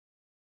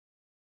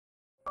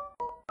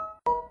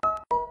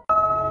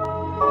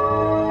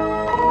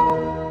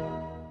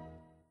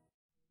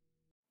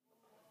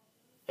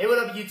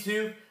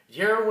YouTube?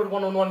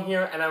 Jared111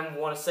 here, and I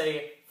want to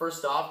say,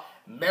 first off,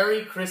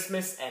 Merry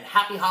Christmas and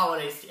Happy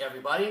Holidays to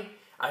everybody.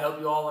 I hope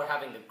you all are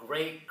having a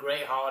great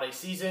holiday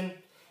season,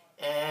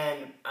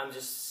 and I'm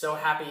just so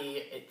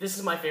happy. This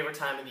is my favorite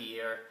time of the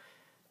year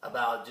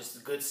about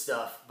just good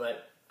stuff,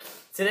 but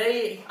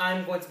today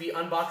I'm going to be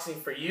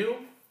unboxing for you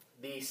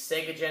the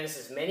SEGA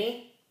Genesis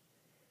Mini,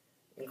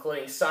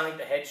 including Sonic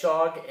the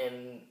Hedgehog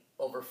and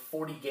over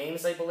 40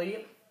 games, I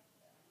believe.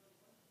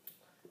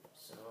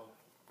 So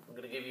I'm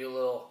going to give you a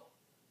little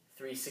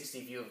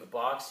 360 view of the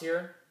box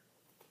here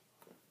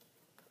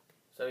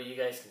so you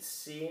guys can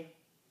see.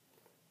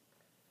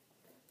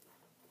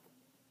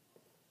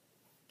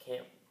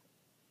 Can't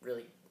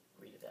really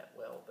read it that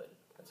well, but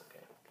that's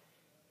okay.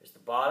 Here's the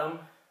bottom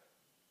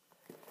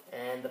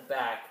and the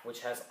back,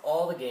 which has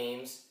all the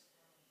games.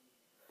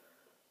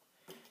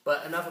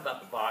 But enough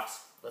about the box.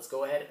 Let's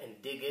go ahead and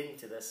dig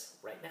into this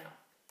right now.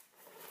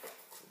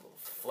 A little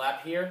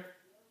flap here,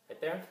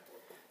 right there.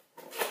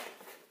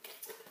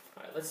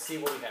 Alright, let's see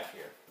what we have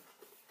here.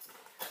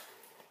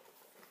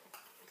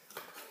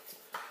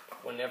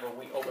 Whenever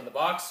we open the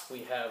box,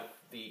 we have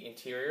the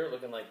interior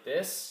looking like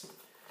this.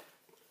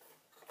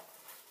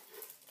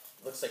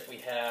 Looks like we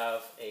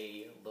have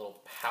a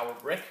little power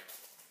brick.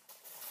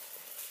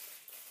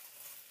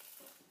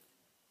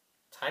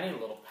 Tiny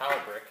little power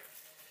brick.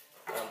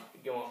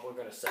 We're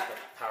going to set the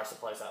power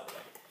supplies out of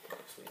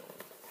the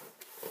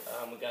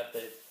way. We got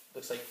the,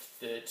 looks like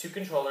the two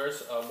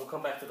controllers. We'll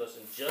come back to those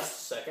in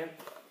just a second.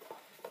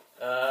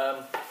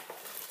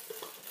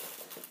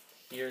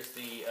 Here's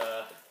the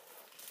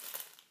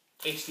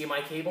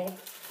HDMI cable.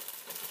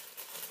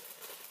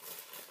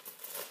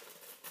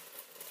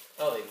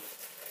 Oh, they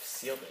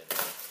sealed it.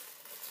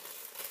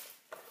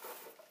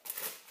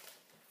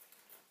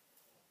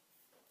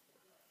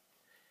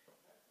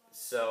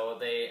 So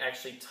they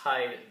actually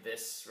tied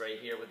this right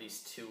here with these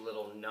two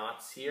little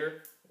knots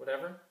here,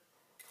 whatever.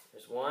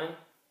 There's one.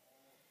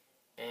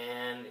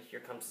 And here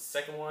comes the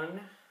second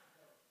one.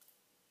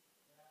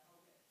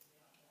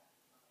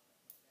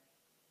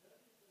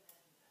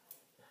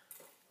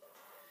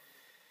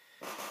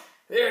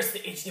 There's the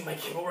HDMI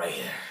cable right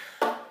here.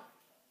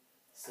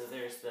 So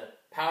there's the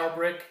power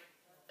brick,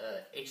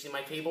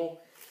 HDMI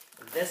cable.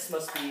 This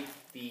must be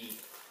the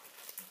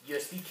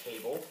USB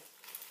cable.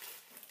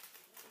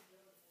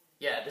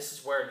 Yeah, this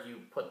is where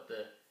you put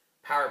the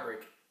power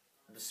brick.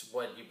 This is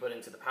what you put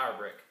into the power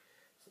brick.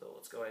 So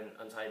let's go ahead and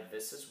untie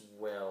this as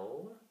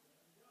well.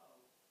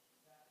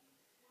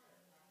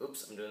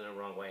 Oops, I'm doing it the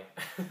wrong way.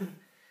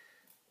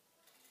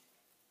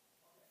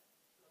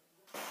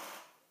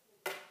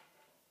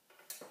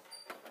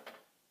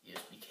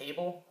 USB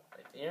cable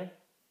right there.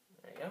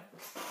 There you go.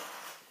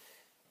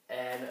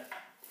 And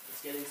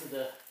let's get into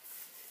the.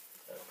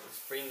 Let's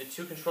bring the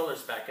two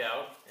controllers back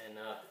out and.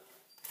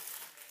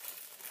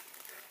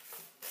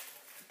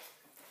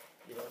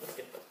 Let's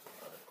get the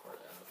other cord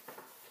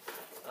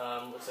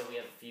out. Looks like we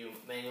have a few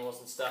manuals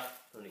and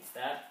stuff underneath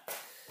that.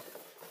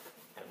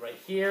 And right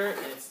here,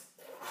 it's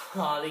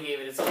they gave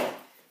it its own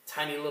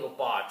tiny little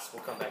box.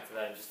 We'll come back to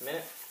that in just a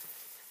minute.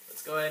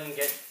 Let's go ahead and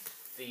get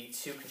the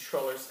two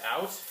controllers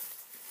out.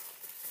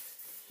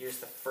 Here's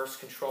the first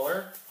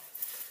controller.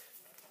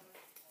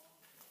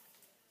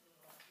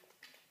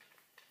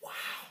 Wow,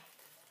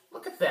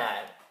 look at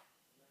that.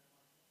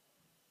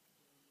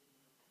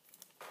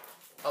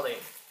 Oh, they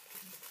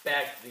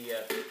back the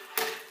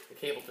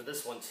cable to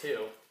this one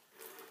too.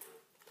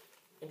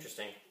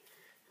 Interesting.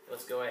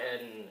 Let's go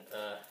ahead and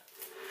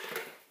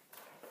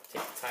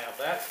take the tie off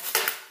that.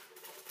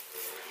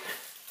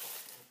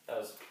 That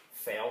was a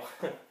fail.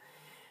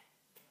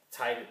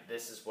 Tied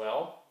this as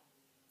well.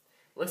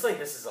 Looks like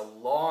this is a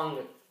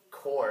long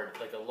cord,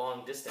 like a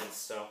long distance,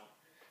 so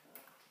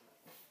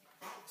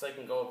looks like it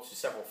can go up to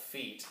several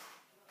feet.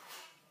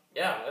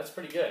 Yeah, that's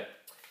pretty good.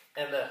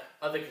 And the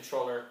other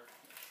controller,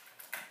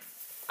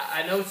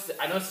 I know it's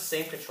the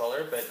same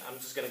controller, but I'm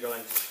just gonna go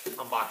and just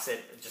unbox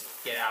it and just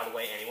get it out of the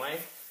way anyway,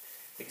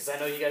 because I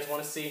know you guys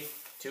want to see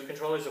two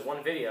controllers in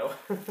one video.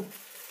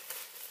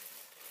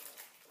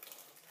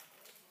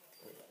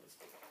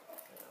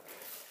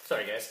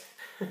 Sorry, guys.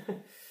 There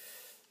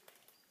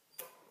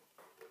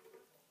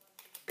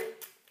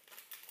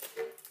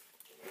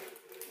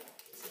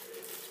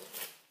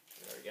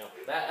we go.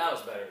 That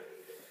was better.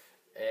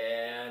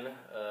 And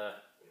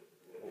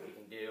what we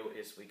can do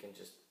is we can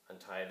just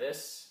untie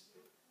this.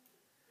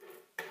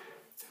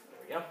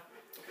 Yep.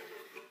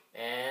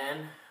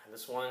 And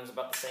this one's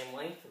about the same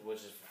length, which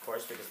is of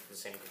course because it's the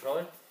same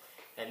controller.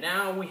 And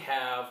now we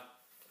have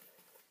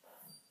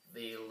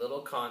the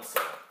little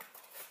console.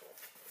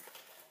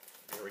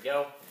 Here we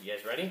go. You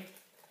guys ready?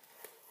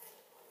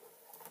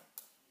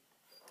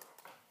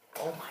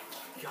 Oh my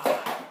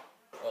god.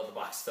 Oh, the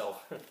box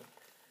fell. Alright,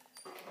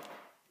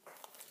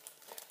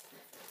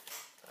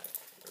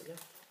 here we go.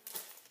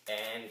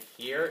 And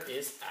here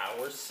is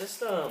our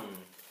system.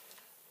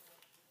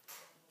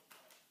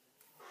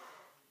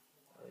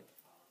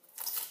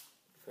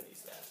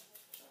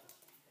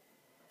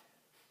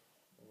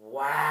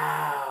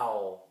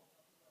 Wow!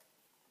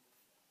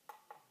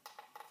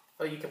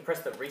 Oh, you can press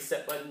the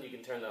reset button. You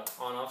can turn the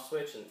on-off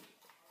switch and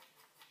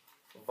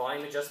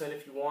volume adjustment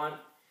if you want.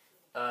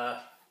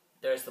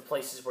 There's the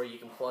places where you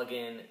can plug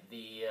in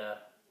the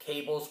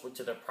cables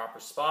to their proper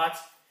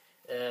spots.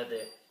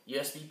 The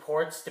USB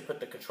ports to put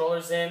the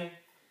controllers in.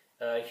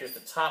 Here's the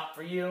top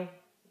for you.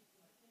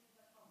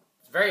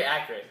 It's very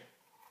accurate.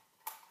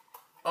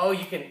 Oh,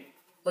 you can,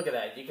 look at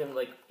that. You can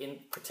like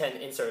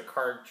pretend insert a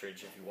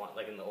cartridge if you want,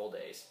 like in the old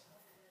days.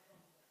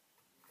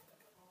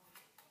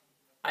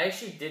 I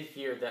actually did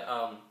hear that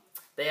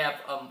they have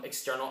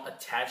external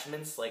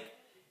attachments like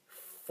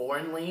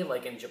foreignly,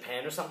 like in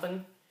Japan or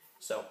something.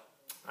 So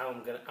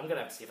I'm gonna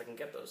have to see if I can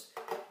get those.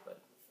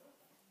 But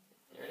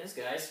there it is,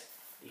 guys.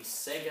 The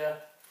SEGA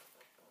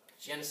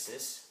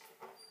Genesis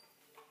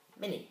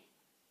Mini.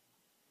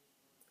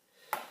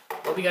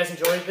 Hope you guys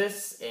enjoyed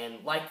this,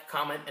 and like,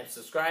 comment, and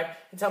subscribe,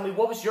 and tell me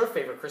what was your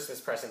favorite Christmas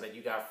present that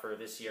you got for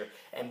this year.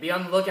 And be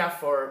on the lookout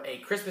for a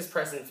Christmas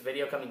presents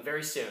video coming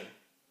very soon.